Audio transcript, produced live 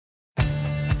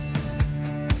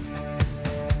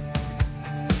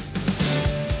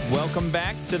Welcome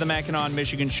back to the Mackinac,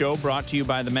 Michigan show, brought to you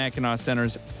by the Mackinac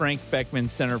Center's Frank Beckman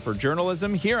Center for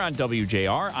Journalism here on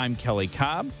WJR. I'm Kelly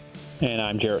Cobb. And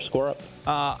I'm Jarrett Scorup.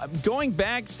 Going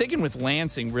back, sticking with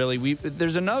Lansing, really,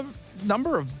 there's another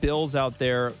number of bills out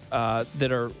there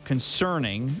that are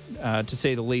concerning, to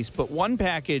say the least. But one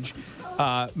package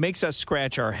makes us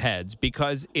scratch our heads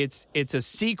because it's a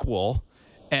sequel.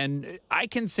 And I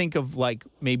can think of like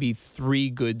maybe 3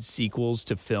 good sequels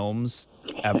to films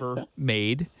ever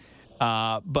made.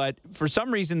 But for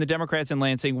some reason, the Democrats in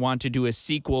Lansing want to do a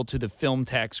sequel to the film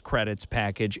tax credits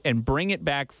package and bring it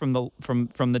back from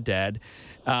the dead.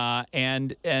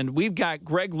 And we've got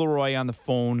Greg LeRoy on the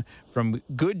phone from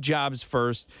Good Jobs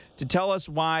First to tell us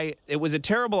why it was a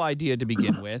terrible idea to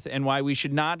begin with and why we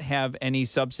should not have any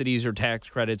subsidies or tax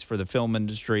credits for the film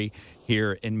industry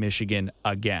here in Michigan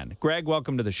again. Greg,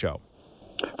 welcome to the show.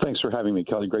 Thanks for having me,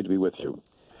 Kelly. Great to be with you.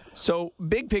 So,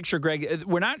 big picture, Greg,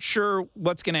 we're not sure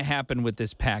what's going to happen with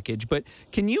this package, but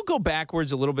can you go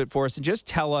backwards a little bit for us and just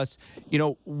tell us,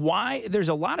 why there's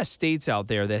a lot of states out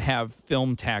there that have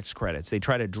film tax credits. They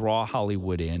try to draw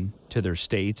Hollywood in to their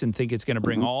states and think it's going to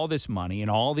bring all this money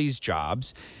and all these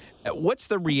jobs. What's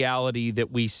the reality that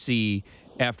we see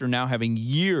after now having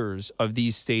years of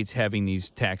these states having these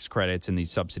tax credits and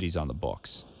these subsidies on the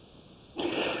books?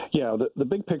 Yeah, the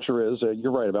big picture is,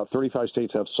 you're right, about 35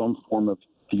 states have some form of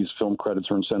these film credits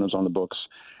or incentives on the books.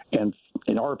 And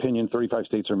in our opinion, 35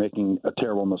 states are making a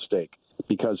terrible mistake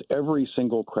because every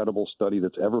single credible study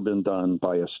that's ever been done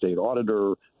by a state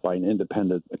auditor, by an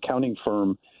independent accounting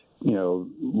firm,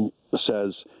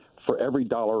 says for every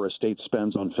dollar a state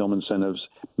spends on film incentives,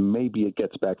 maybe it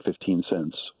gets back 15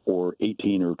 cents or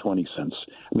 18 or 20 cents.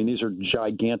 I mean, these are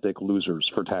gigantic losers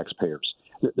for taxpayers.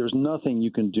 There's nothing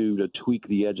you can do to tweak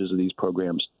the edges of these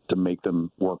programs to make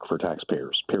them work for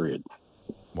taxpayers, period.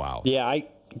 Wow. Yeah,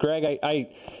 Greg,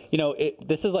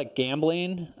 this is like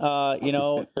gambling.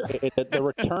 The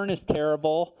return is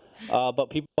terrible, but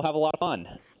people have a lot of fun.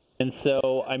 And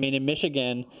so, in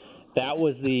Michigan, that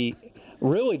was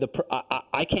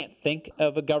I can't think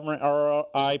of a government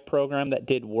ROI program that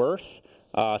did worse.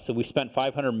 So we spent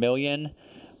 $500 million.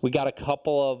 We got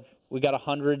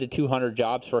 100 to 200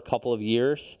 jobs for a couple of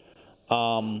years.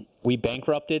 We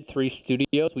bankrupted 3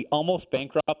 studios. We almost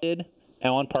bankrupted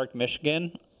Allen Park,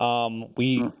 Michigan.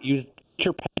 We used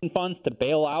teacher pension funds to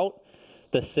bail out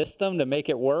the system to make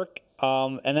it work,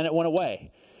 and then it went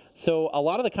away. So a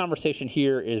lot of the conversation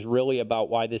here is really about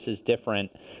why this is different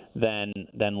than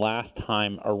last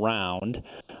time around.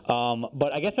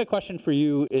 But I guess my question for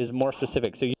you is more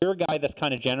specific. So you're a guy that's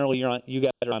kind of generally you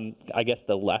guys are on, I guess,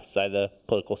 the left side of the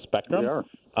political spectrum. We are.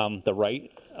 The right,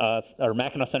 or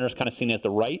Mackinac Center is kind of seen as the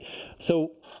right.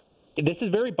 So this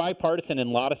is very bipartisan in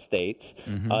a lot of states.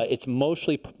 Mm-hmm. It's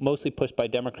mostly pushed by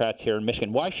Democrats here in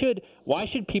Michigan. Why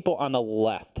should people on the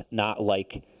left not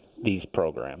like these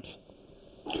programs?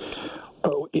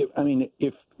 Oh, if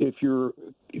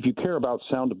you care about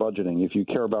sound budgeting, if you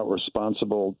care about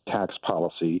responsible tax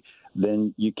policy,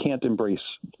 then you can't embrace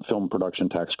film production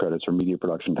tax credits or media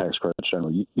production tax credits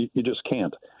generally. You just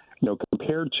can't.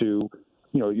 Compared to,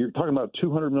 you're talking about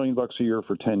 $200 million a year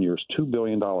for 10 years, $2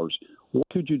 billion. What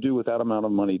could you do with that amount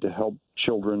of money to help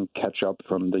children catch up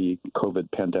from the COVID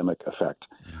pandemic effect?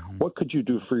 Mm-hmm. What could you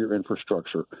do for your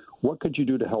infrastructure? What could you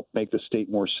do to help make the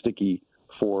state more sticky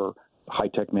for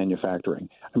high-tech manufacturing?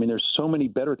 There's so many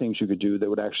better things you could do that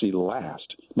would actually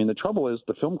last. The trouble is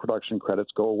the film production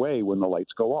credits go away when the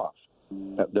lights go off.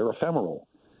 They're ephemeral.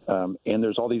 And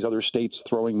there's all these other states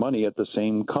throwing money at the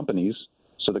same companies.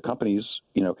 So the companies,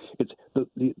 it's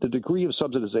the degree of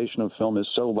subsidization of film is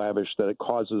so lavish that it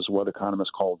causes what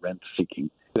economists call rent seeking.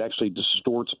 It actually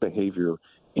distorts behavior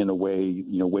in a way,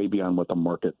 way beyond what the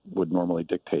market would normally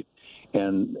dictate.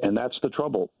 And that's the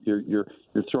trouble. You're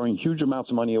throwing huge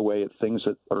amounts of money away at things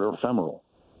that are ephemeral.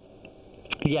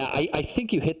 Yeah, I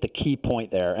think you hit the key point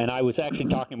there. And I was actually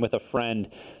talking with a friend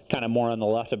kind of more on the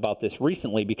left about this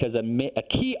recently because a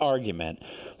key argument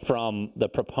from the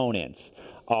proponents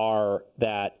are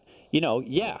that,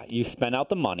 you spend out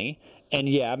the money, and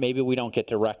maybe we don't get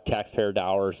direct taxpayer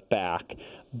dollars back,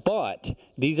 but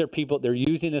these are people, they're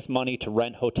using this money to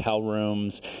rent hotel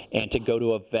rooms and to go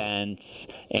to events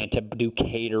and to do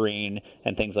catering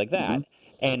and things like that.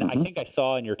 Mm-hmm. And I think I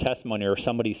saw in your testimony or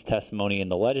somebody's testimony in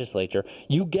the legislature,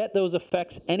 you get those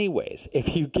effects anyways. If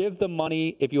you give the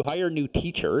money, if you hire new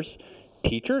teachers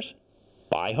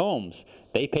buy homes.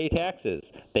 They pay taxes.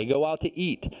 They go out to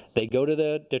eat. They go to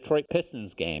the Detroit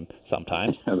Pistons game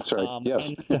sometimes. That's right.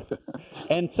 Yes.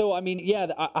 And so, I mean, yeah,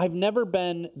 I've never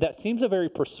been – that seems a very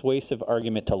persuasive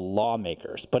argument to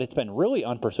lawmakers, but it's been really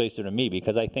unpersuasive to me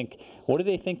because I think – what do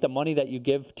they think the money that you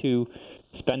give to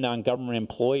spend on government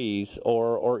employees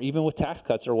or even with tax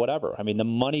cuts or whatever? I mean, the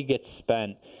money gets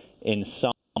spent in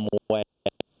some way.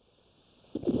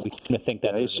 We seem to think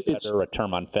that there's a better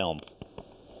return on film.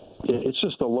 It's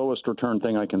just the lowest return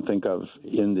thing I can think of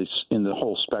in the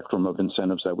whole spectrum of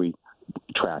incentives that we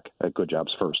track at Good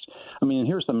Jobs First. I mean,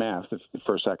 here's the math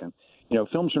for a second. You know,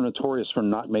 films are notorious for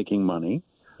not making money,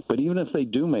 but even if they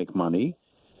do make money,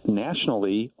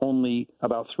 nationally, only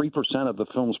about 3% of the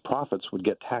film's profits would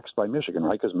get taxed by Michigan,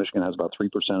 right? Because Michigan has about 3%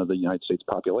 of the United States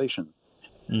population.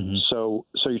 Mm-hmm. So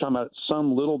you're talking about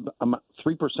some little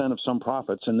 3% of some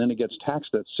profits, and then it gets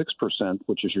taxed at 6%,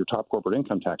 which is your top corporate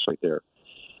income tax right there.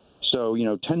 So, you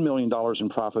know, $10 million in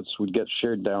profits would get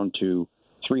shared down to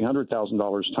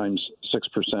 $300,000 times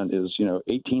 6% is, you know,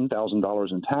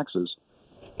 $18,000 in taxes.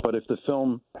 But if the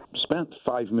film spent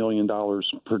 $5 million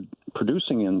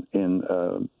producing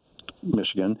in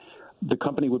Michigan, the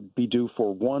company would be due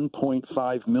for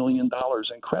 $1.5 million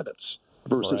in credits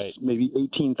versus maybe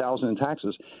 $18,000 in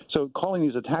taxes. So calling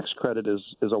these a tax credit is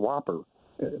a whopper.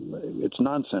 It's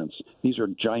nonsense. These are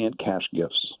giant cash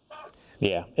gifts.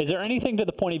 Yeah. Is there anything to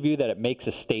the point of view that it makes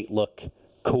a state look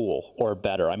cool or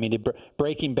better? I mean,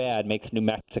 Breaking Bad makes New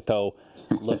Mexico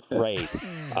look great.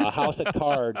 House of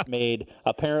Cards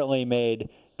apparently made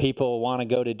people want to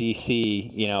go to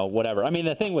D.C., you know, whatever. I mean,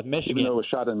 the thing with Michigan... Even though it was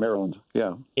shot in Maryland,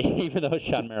 yeah. Even though it was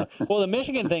shot in Maryland. Well, the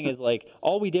Michigan thing is like,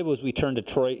 all we did was we turned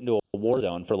Detroit into a war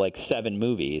zone for like 7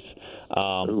 movies.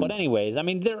 But anyways, I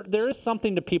mean, there is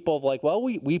something to people of like, well,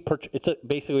 it's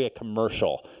basically a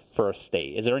commercial for a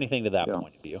state. Is there anything to that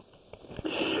point of view?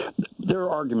 There are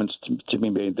arguments to be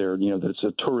made there, you know, that it's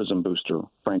a tourism booster,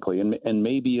 frankly, and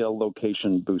maybe a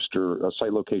location booster, a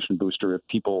site location booster if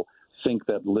people think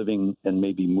that living and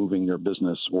maybe moving their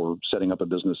business or setting up a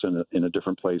business in a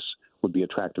different place would be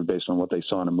attractive based on what they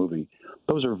saw in a movie.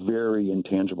 Those are very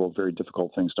intangible, very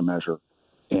difficult things to measure.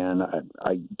 And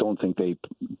I don't think they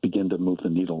begin to move the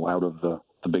needle out of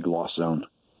the big loss zone.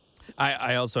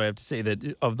 I also have to say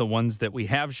that of the ones that we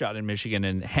have shot in Michigan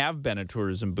and have been a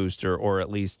tourism booster, or at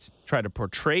least try to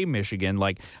portray Michigan,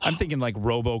 like I'm thinking like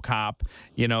RoboCop,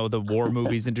 you know, the war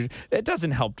movies, and it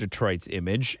doesn't help Detroit's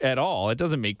image at all. It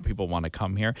doesn't make people want to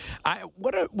come here.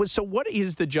 So what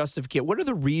is the justification? What are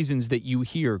the reasons that you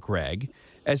hear, Greg,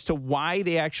 as to why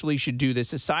they actually should do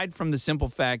this, aside from the simple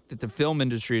fact that the Film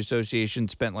Industry Association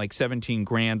spent like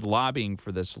 $17,000 lobbying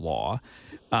for this law?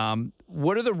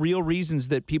 What are the real reasons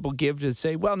that people give to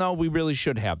say, well, no, we really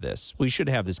should have this. We should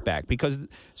have this back? Because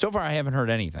so far I haven't heard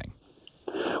anything.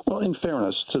 Well, in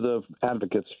fairness to the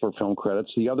advocates for film credits,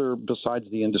 the other, besides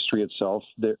the industry itself,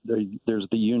 there's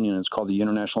the union. It's called the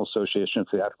International Association of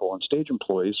Theatrical and Stage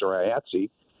Employees, or IATSE,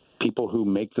 people who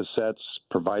make the sets,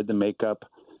 provide the makeup,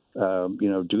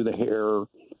 do the hair,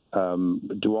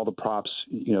 do all the props,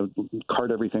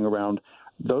 cart everything around.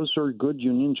 Those are good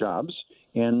union jobs,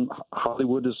 and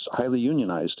Hollywood is highly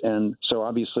unionized. And so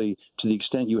obviously, to the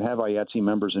extent you have IATSE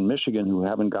members in Michigan who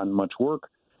haven't gotten much work,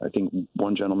 I think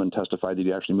one gentleman testified that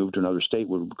he actually moved to another state,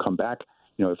 would come back,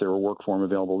 if there were work for him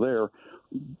available there.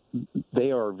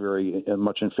 They are very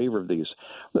much in favor of these.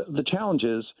 The challenge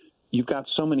is you've got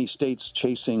so many states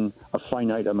chasing a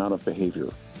finite amount of behavior.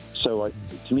 So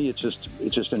to me, it's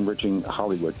just enriching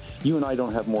Hollywood. You and I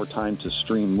don't have more time to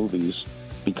stream movies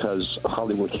because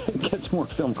Hollywood gets more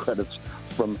film credits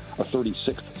from a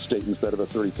 36th state instead of a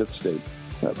 35th state.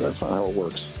 That's not how it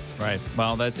works. Right.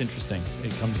 Well, that's interesting.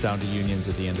 It comes down to unions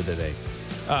at the end of the day.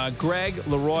 Greg,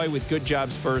 LeRoy with Good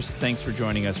Jobs First, thanks for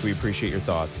joining us. We appreciate your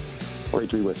thoughts.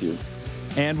 Great to be with you.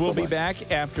 And we'll be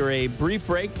back after a brief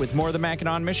break with more of the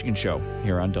Mackinac, Michigan show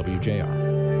here on WJR.